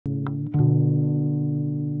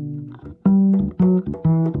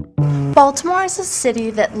Baltimore is a city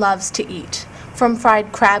that loves to eat, from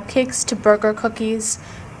fried crab cakes to burger cookies,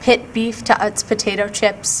 pit beef to Utz potato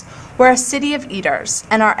chips. We're a city of eaters,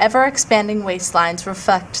 and our ever-expanding waistlines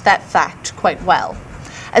reflect that fact quite well.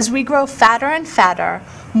 As we grow fatter and fatter,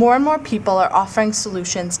 more and more people are offering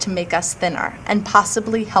solutions to make us thinner, and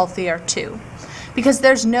possibly healthier too. Because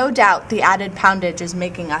there's no doubt the added poundage is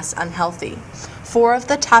making us unhealthy. 4 of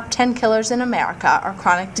the top 10 killers in America are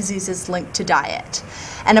chronic diseases linked to diet,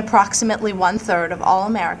 and approximately 1/3 of all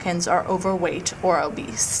Americans are overweight or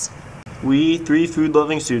obese. We, 3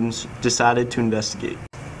 food-loving students, decided to investigate.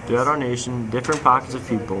 Throughout our nation, different pockets of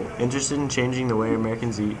people interested in changing the way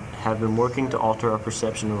Americans eat have been working to alter our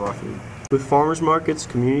perception of our food. With farmers markets,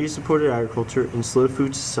 community-supported agriculture, and slow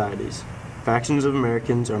food societies, factions of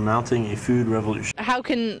Americans are mounting a food revolution. How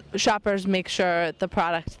can shoppers make sure the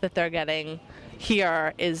product that they're getting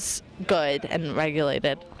here is good and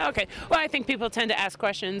regulated? Okay, well, I think people tend to ask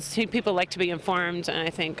questions. People like to be informed, and I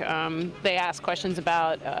think they ask questions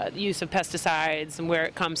about the use of pesticides and where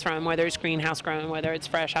it comes from, whether it's greenhouse grown, whether it's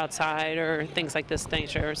fresh outside, or things like this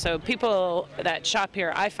nature. So people that shop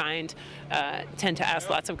here, I find, tend to ask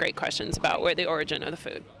lots of great questions about where the origin of the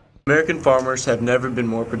food. American farmers have never been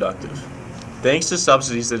more productive. Thanks to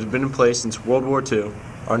subsidies that have been in place since World War II,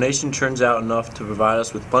 our nation churns out enough to provide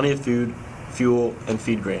us with plenty of food, fuel, and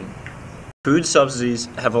feed grain. Food subsidies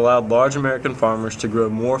have allowed large American farmers to grow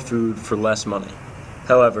more food for less money.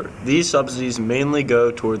 However, these subsidies mainly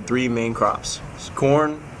go toward 3 main crops: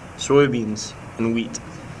 corn, soybeans, and wheat.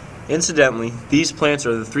 Incidentally, these plants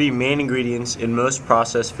are the 3 main ingredients in most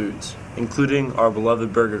processed foods, including our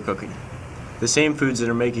beloved burger cookie, the same foods that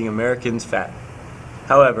are making Americans fat.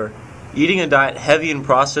 However, eating a diet heavy in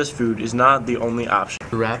processed food is not the only option.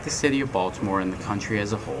 Throughout the city of Baltimore and the country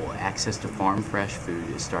as a whole, access to farm-fresh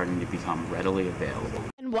food is starting to become readily available.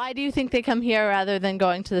 And why do you think they come here rather than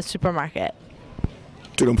going to the supermarket?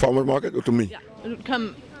 To the farmer's market or to me? Yeah,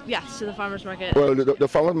 yes, to the farmer's market. Well, the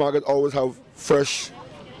farmer's market always have fresh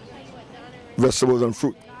vegetables and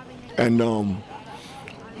fruit. And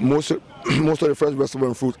most of the fresh vegetables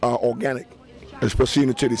and fruit are organic, especially in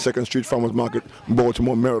the 32nd Street Farmer's Market,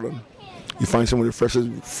 Baltimore, Maryland. You find some of the freshest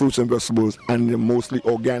fruits and vegetables, and they're mostly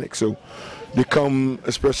organic. So they come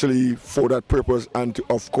especially for that purpose, and to,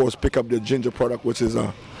 of course, pick up the ginger product, which is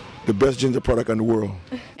the best ginger product in the world.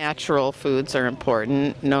 Natural foods are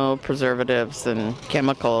important, no preservatives and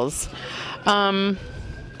chemicals.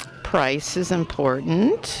 Price is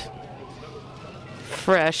important.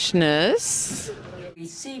 Freshness. We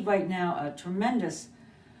see right now a tremendous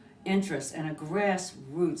interest and a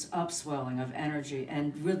grassroots upswelling of energy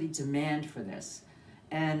and really demand for this.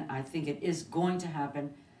 And I think it is going to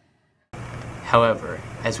happen. However,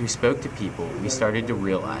 as we spoke to people, we started to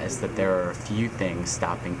realize that there are a few things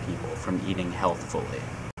stopping people from eating healthfully.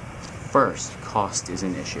 First, cost is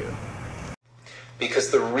an issue.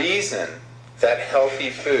 Because the reason that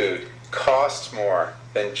healthy food costs more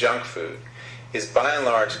than junk food is by and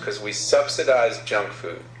large because we subsidize junk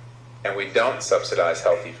food and we don't subsidize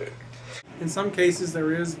healthy food. In some cases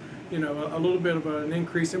there is, a little bit of an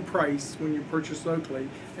increase in price when you purchase locally,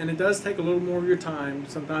 and it does take a little more of your time.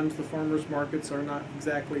 Sometimes the farmers markets are not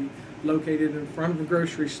exactly located in front of the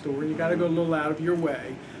grocery store, and you got to go a little out of your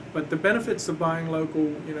way. But the benefits of buying local,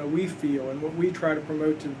 we feel, and what we try to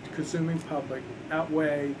promote to the consuming public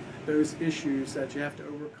outweigh those issues that you have to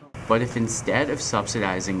overcome. But if instead of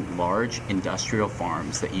subsidizing large industrial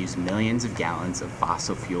farms that use millions of gallons of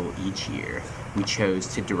fossil fuel each year, we chose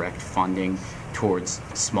to direct funding towards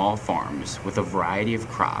small farms with a variety of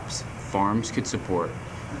crops, farms could support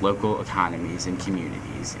local economies and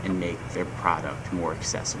communities and make their product more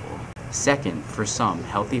accessible. Second, for some,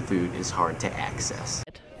 healthy food is hard to access.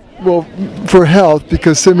 Well, for health,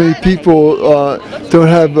 because so many people don't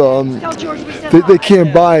have, they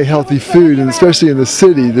can't buy healthy food, and especially in the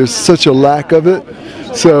city, there's such a lack of it.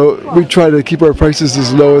 So we try to keep our prices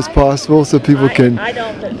as low as possible so people can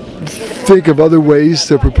think of other ways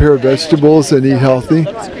to prepare vegetables and eat healthy.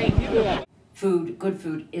 Good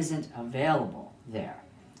food isn't available there.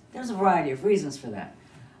 There's a variety of reasons for that.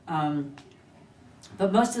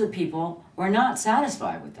 But most of the people were not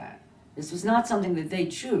satisfied with that. This was not something that they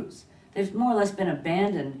choose. They've more or less been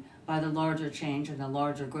abandoned by the larger chains and the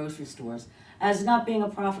larger grocery stores as not being a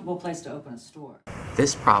profitable place to open a store.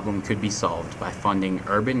 This problem could be solved by funding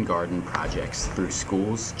urban garden projects through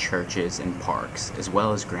schools, churches, and parks, as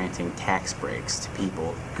well as granting tax breaks to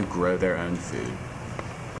people who grow their own food.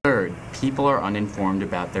 Third, people are uninformed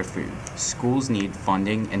about their food. Schools need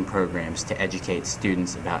funding and programs to educate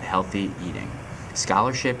students about healthy eating.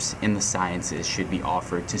 Scholarships in the sciences should be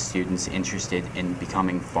offered to students interested in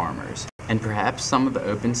becoming farmers. And perhaps some of the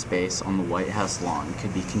open space on the White House lawn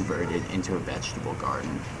could be converted into a vegetable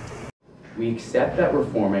garden. We accept that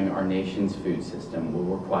reforming our nation's food system will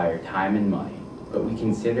require time and money, but we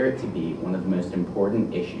consider it to be one of the most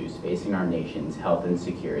important issues facing our nation's health and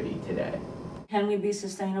security today. Can we be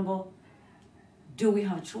sustainable? Do we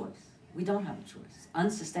have a choice? We don't have a choice.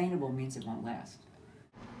 Unsustainable means it won't last.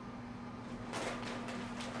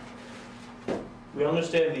 We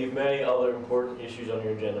understand that you have many other important issues on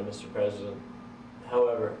your agenda, Mr. President.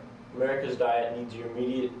 However, America's diet needs your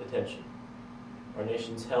immediate attention. Our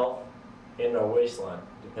nation's health and our waistline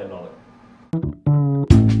depend on it.